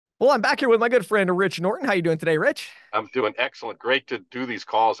Well, I'm back here with my good friend Rich Norton. How you doing today, Rich? I'm doing excellent. Great to do these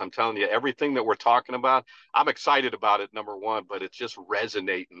calls. I'm telling you, everything that we're talking about, I'm excited about it, number one, but it's just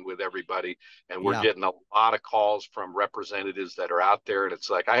resonating with everybody. And we're Yeah. getting a lot of calls from representatives that are out there. And it's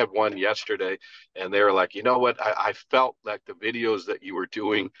like, I had one yesterday, and they were like, you know what? I felt like the videos that you were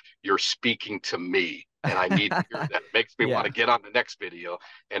doing, you're speaking to me. And I need to hear that. It makes me want Yeah. to get on the next video.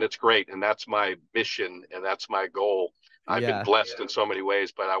 And it's great. And that's my mission and that's my goal. I've been Yeah. blessed in so many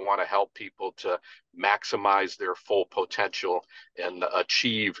ways, but I want to help people to maximize their full potential and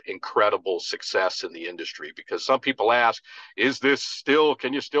achieve incredible success in the industry. Because some people ask,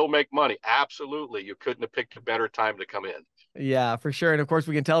 can you still make money? Absolutely. You couldn't have picked a better time to come in. Yeah, for sure. And of course,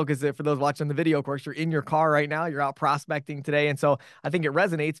 we can tell because for those watching the video, of course, you're in your car right now. You're out prospecting today, and so I think it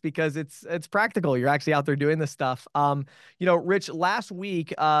resonates because it's practical. You're actually out there doing this stuff. Rich, last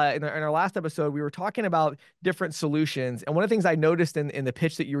week, in our last episode, we were talking about different solutions, and one of the things I noticed in the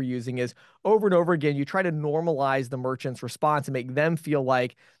pitch that you were using is over and over again, you try to normalize the merchant's response and make them feel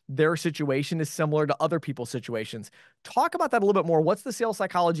like their situation is similar to other people's situations. Talk about that a little bit more. What's the sales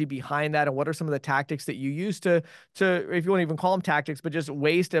psychology behind that, and what are some of the tactics that you use to if you want to even call them tactics, but just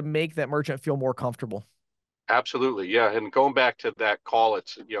ways to make that merchant feel more comfortable? Absolutely. Yeah. And going back to that call,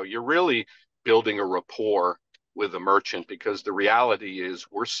 you're really building a rapport with the merchant because the reality is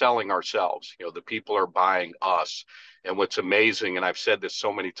we're selling ourselves. The people are buying us. And what's amazing, and I've said this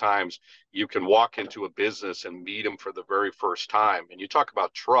so many times, you can walk into a business and meet them for the very first time. And you talk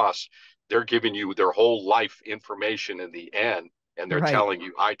about trust, they're giving you their whole life information in the end. And they're Right, telling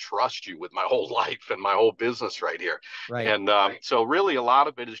you, I trust you with my whole life and my whole business right here. right, And so, really, a lot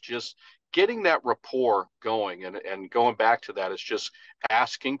of it is just getting that rapport going and going back to that is just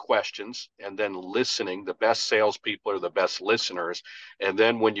asking questions and then listening. The best salespeople are the best listeners. And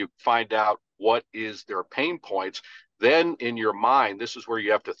then when you find out what is their pain points, then in your mind, this is where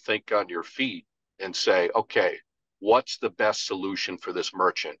you have to think on your feet and say, okay, what's the best solution for this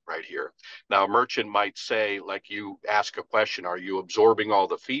merchant right here? Now, a merchant might say, like you ask a question, are you absorbing all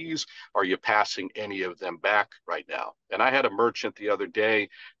the fees? Are you passing any of them back right now? And I had a merchant the other day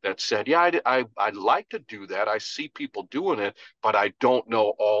that said, yeah, I'd like to do that. I see people doing it, but I don't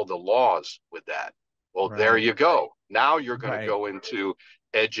know all the laws with that. Well, there right, you go. Now you're going to right, go into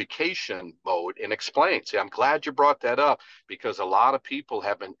education mode and explain. See, I'm glad you brought that up because a lot of people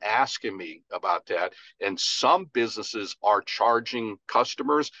have been asking me about that. And some businesses are charging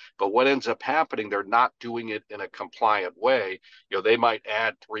customers, but what ends up happening, they're not doing it in a compliant way. They might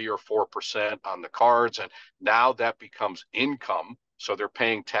add 3 or 4% on the cards, and now that becomes income. So they're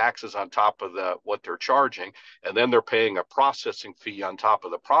paying taxes on top of what they're charging, and then they're paying a processing fee on top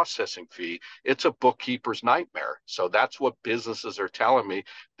of the processing fee. It's a bookkeeper's nightmare. So that's what businesses are telling me.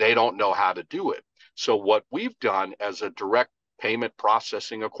 They don't know how to do it. So what we've done as a direct payment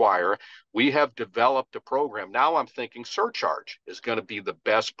processing acquirer, we have developed a program. Now I'm thinking surcharge is going to be the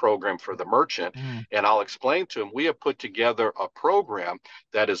best program for the merchant. mm, And I'll explain to them, we have put together a program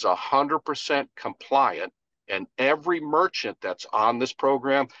that is 100% compliant, and every merchant that's on this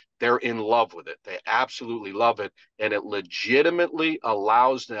program, they're in love with it. They absolutely love it. And it legitimately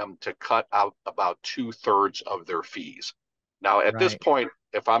allows them to cut out about 2/3 of their fees. Now, at this right. point,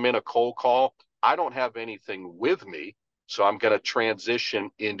 if I'm in a cold call, I don't have anything with me. So I'm going to transition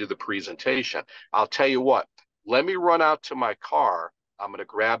into the presentation. I'll tell you what, let me run out to my car. I'm going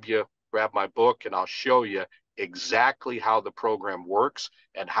to grab my book, and I'll show you exactly how the program works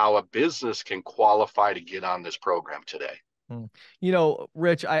and how a business can qualify to get on this program today. Mm.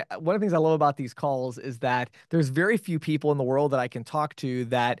 Rich, one of the things I love about these calls is that there's very few people in the world that I can talk to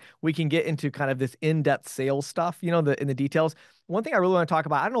that we can get into kind of this in-depth sales stuff, in the details. One thing I really want to talk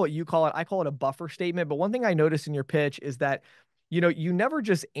about, I don't know what you call it. I call it a buffer statement, but one thing I noticed in your pitch is that you never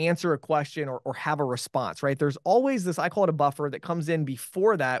just answer a question or have a response, right? There's always this, I call it a buffer that comes in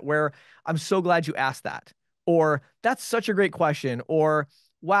before that, where I'm so glad you asked that, or that's such a great question, or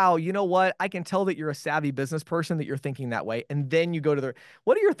wow, you know what? I can tell that you're a savvy business person, that you're thinking that way. And then you go to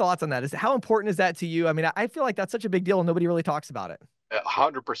what are your thoughts on that? How important is that to you? I mean, I feel like that's such a big deal and nobody really talks about it.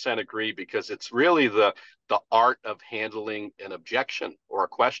 100% agree because it's really the art of handling an objection or a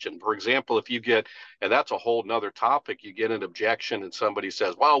question. For example, if you get, and that's a whole nother topic, you get an objection and somebody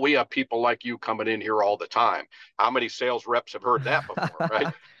says, well, we have people like you coming in here all the time. How many sales reps have heard that before, right?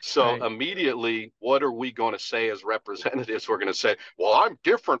 So Right. immediately, what are we going to say as representatives? We're going to say, well, I'm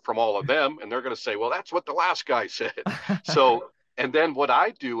different from all of them. And they're going to say, well, that's what the last guy said. So and then what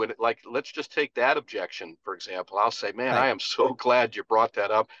I do, and like, let's just take that objection, for example. I'll say, man, I Right. am so glad you brought that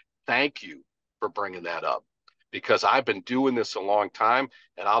up. Thank you for bringing that up. because I've been doing this a long time.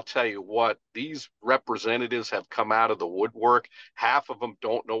 And I'll tell you what, these representatives have come out of the woodwork. Half of them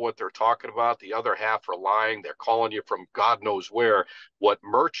don't know what they're talking about. The other half are lying. They're calling you from God knows where. What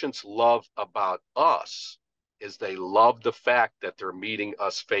merchants love about us is they love the fact that they're meeting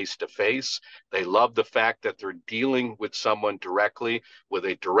us face to face. They love the fact that they're dealing with someone directly with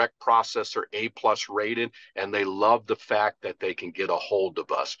a direct processor, A+ rated, and they love the fact that they can get a hold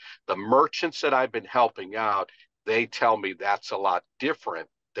of us. The merchants that I've been helping out, they tell me that's a lot different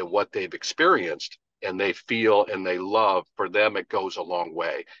than what they've experienced, and they feel and they love. For them, it goes a long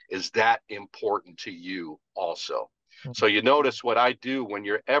way. Is that important to you also? So you notice what I do when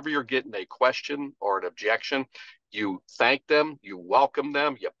you're getting a question or an objection, you thank them, you welcome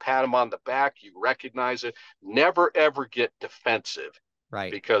them, you pat them on the back, you recognize it. Never ever get defensive,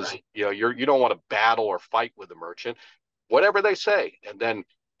 Right. because you don't want to battle or fight with the merchant. Whatever they say, and then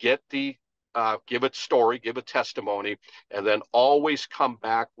get the give it story, give a testimony, and then always come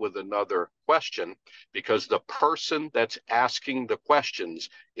back with another question, because the person that's asking the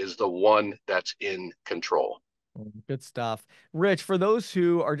questions is the one that's in control. Good stuff. Rich, for those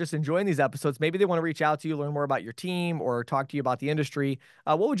who are just enjoying these episodes, maybe they want to reach out to you, learn more about your team, or talk to you about the industry.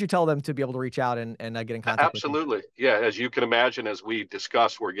 What would you tell them to be able to reach out and get in contact with you? Absolutely. Yeah. As you can imagine, as we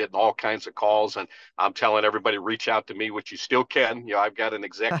discussed, we're getting all kinds of calls, and I'm telling everybody, reach out to me, which you still can. I've got an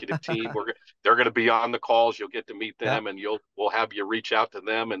executive team. They're going to be on the calls. You'll get to meet Yeah. them, and we'll have you reach out to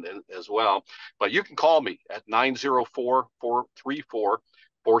them and as well. But you can call me at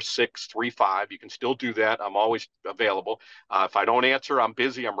 904-434-4635. You can still do that. I'm always available. If I don't answer, I'm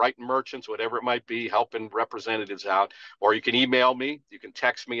busy. I'm writing merchants, whatever it might be, helping representatives out. Or you can email me. You can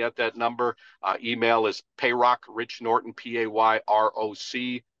text me at that number. Email is payrock, Rich Norton, Payroc,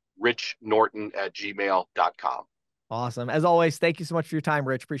 Rich Norton @gmail.com. Awesome. As always, thank you so much for your time,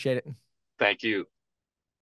 Rich. Appreciate it. Thank you.